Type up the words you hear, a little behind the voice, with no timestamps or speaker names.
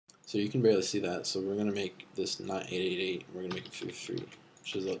So you can barely see that, so we're going to make this not 888, we're going to make it 53,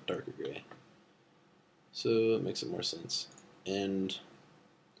 which is a darker gray. So it makes it more sense. And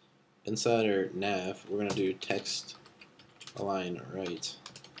inside our nav, we're going to do text align right.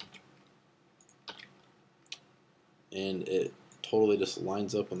 And it totally just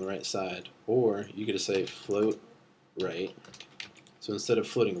lines up on the right side. Or you could just say float right. So instead of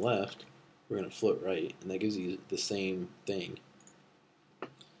floating left, we're going to float right, and that gives you the same thing.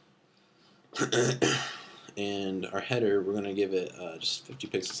 And our header, we're going to give it just 50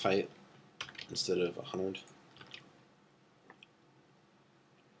 pixels height instead of 100.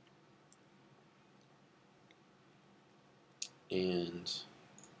 And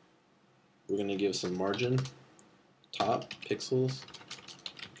we're going to give some margin, top pixels,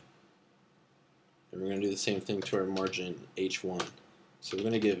 and we're going to do the same thing to our margin H1. So we're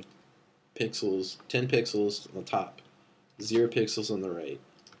going to give pixels, 10 pixels on the top, 0 pixels on the right,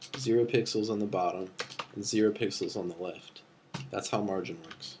 0 pixels on the bottom, and 0 pixels on the left. That's how margin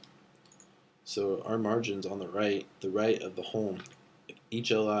works. So our margins on the right of the home,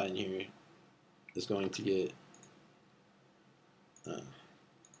 each LI in here is going to get, what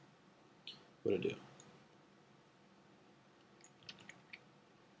do I do?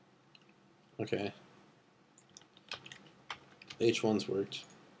 Okay. H1's worked.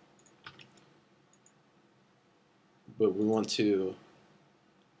 But we want to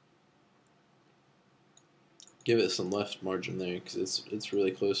give it some left margin there because it's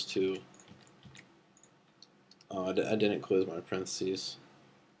really close to. Oh, I didn't close my parentheses.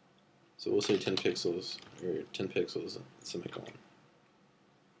 So we'll say 10 pixels, or 10 pixels, semicolon.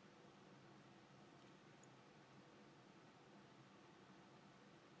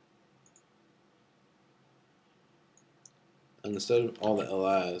 And instead of all the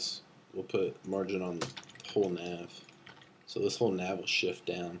LIs, we'll put margin on the whole nav. So this whole nav will shift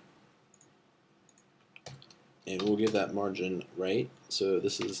down. And we'll give that margin right. So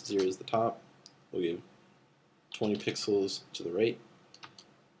this is 0 is the top. We'll give 20 pixels to the right,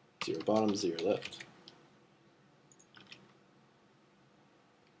 0 bottom, 0 left.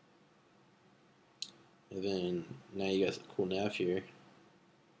 And then now you got a cool nav here.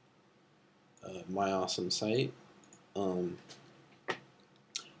 My awesome site.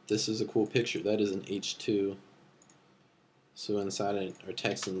 This is a cool picture. That is an H2. So inside our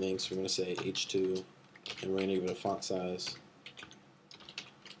text and links, we're going to say H2, and we're going to give it a font size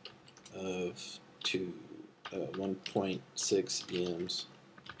of 1.6 EMs.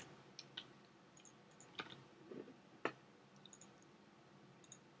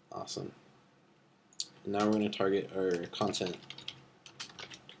 Awesome. And now we're going to target our content.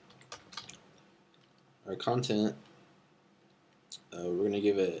 Our content, we're going to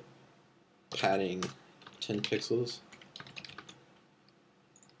give it padding 10 pixels.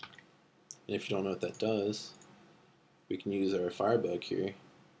 And if you don't know what that does, we can use our Firebug here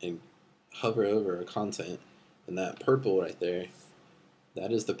and hover over our content, and that purple right there,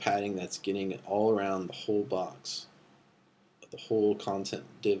 that is the padding that's getting all around the whole box, the whole content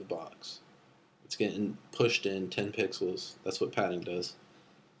div box. It's getting pushed in 10 pixels. That's what padding does.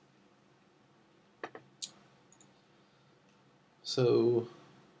 So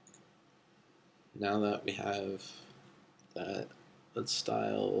now that we have that, let's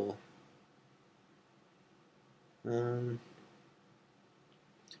style let's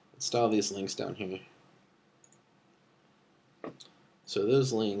style these links down here. So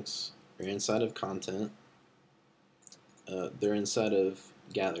those links are inside of content. They're inside of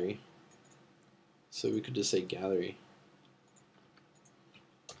gallery. So we could just say gallery.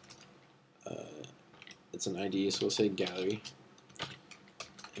 It's an ID, so we'll say gallery.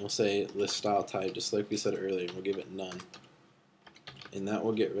 And we'll say list style type, just like we said earlier. We'll give it none. And that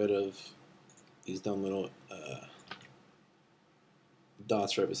will get rid of these dumb little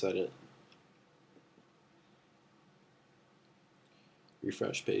dots right beside it.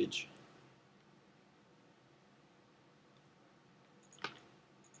 Refresh page.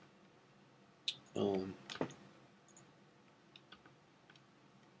 Oh,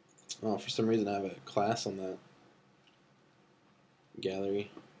 for some reason I have a class on that gallery.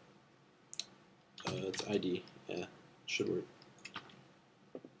 It's ID. Yeah, should work.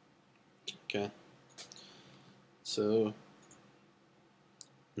 Okay. So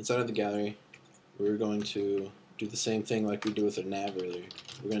inside of the gallery, we're going to do the same thing like we did with our nav earlier.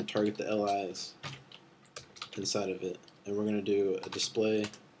 We're going to target the LIs inside of it, and we're going to do a display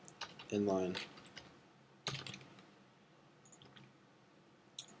inline.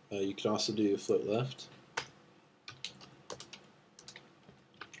 You could also do float left.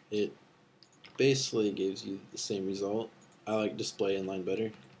 It basically gives you the same result. I like display inline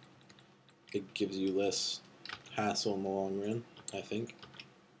better. it gives you less hassle in the long run, I think.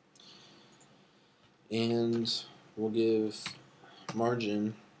 And we'll give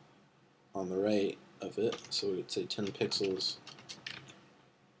margin on the right of it, so we would say 10 pixels.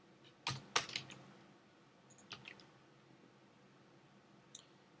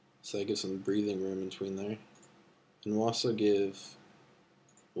 So that gives some breathing room in between there. And we'll also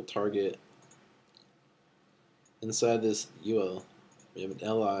we'll target inside this UL, we have an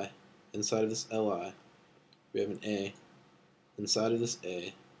LI. Inside of this LI, we have an A. Inside of this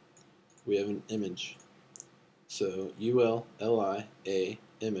A, we have an image. So UL, LI, A,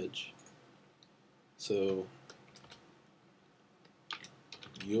 image. So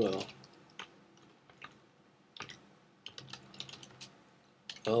UL,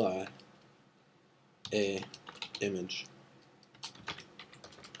 LI, A, image.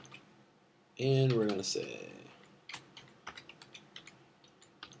 And we're going to say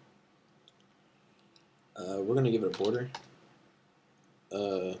we're going to give it a border.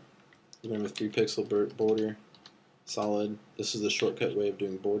 We're going to have a 3 pixel border, solid. This is the shortcut way of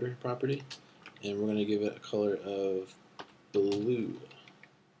doing border property. And we're going to give it a color of blue.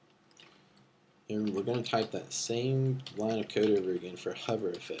 And we're going to type that same line of code over again for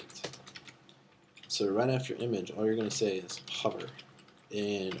hover effect. So right after image, all you're going to say is hover.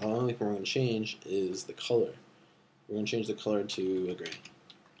 And the only thing we're going to change is the color. We're going to change the color to a gray.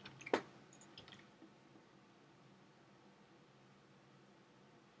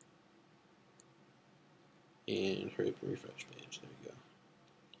 And hurry up and refresh page. There you go.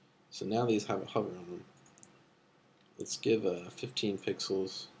 So now these have a hover on them. Let's give 15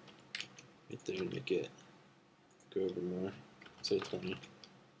 pixels right there to make it go over more. Say 20.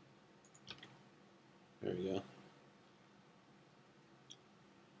 There we go.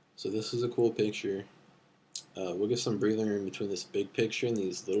 So this is a cool picture. We'll get some breathing room between this big picture and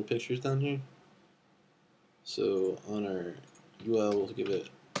these little pictures down here. So on our UL, we'll give it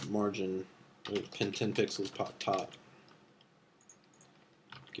margin, we'll pin 10 pixels pop top.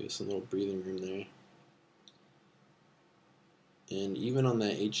 Give it some little breathing room there. And even on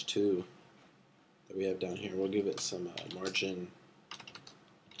that H2 that we have down here, we'll give it some margin,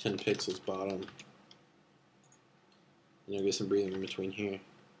 10 pixels bottom. And you'll get some breathing room between here.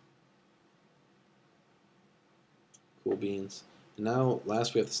 Cool beans. And now,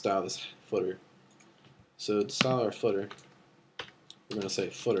 last we have to style this footer. So to style our footer, we're going to say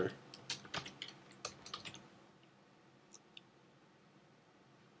footer.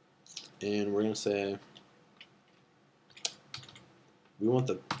 And we're going to say we want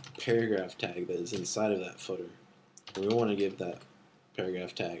the paragraph tag that is inside of that footer. And we want to give that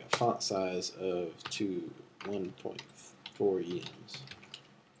paragraph tag a font size of 1.4 EMs.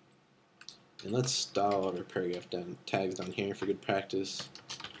 And let's style our paragraph tags down here for good practice.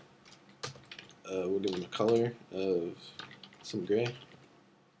 We'll give them a color of some gray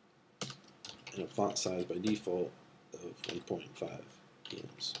and a font size by default of 1.5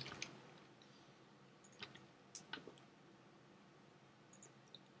 EMs.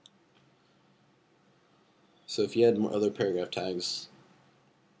 So if you had more other paragraph tags,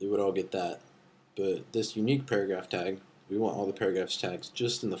 you would all get that. But this unique paragraph tag, we want all the paragraphs tags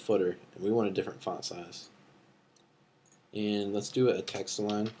just in the footer, and we want a different font size. And let's do a text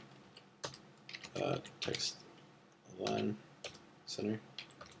align. Text align center.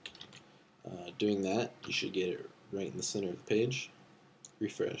 Doing that, you should get it right in the center of the page.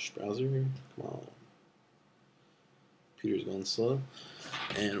 Refresh browser. Come on. Computer's going slow.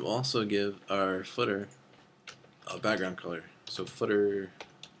 And we'll also give our footer a background color. So footer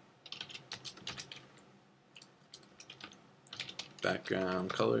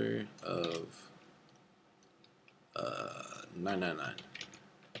background color of 999.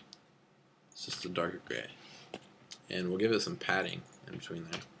 It's just a darker gray. And we'll give it some padding in between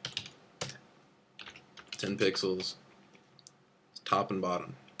there. 10 pixels, top and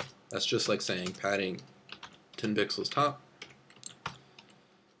bottom. That's just like saying padding 10 pixels top,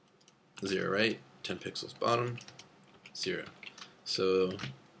 0 right, 10 pixels bottom, 0. So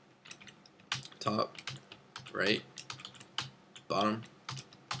top, right, bottom,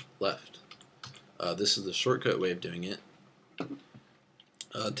 left. This is the shortcut way of doing it.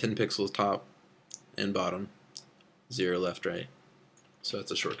 10 pixels top and bottom, 0 left, right. So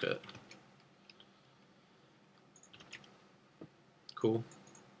that's a shortcut. Cool.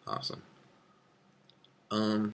 Awesome.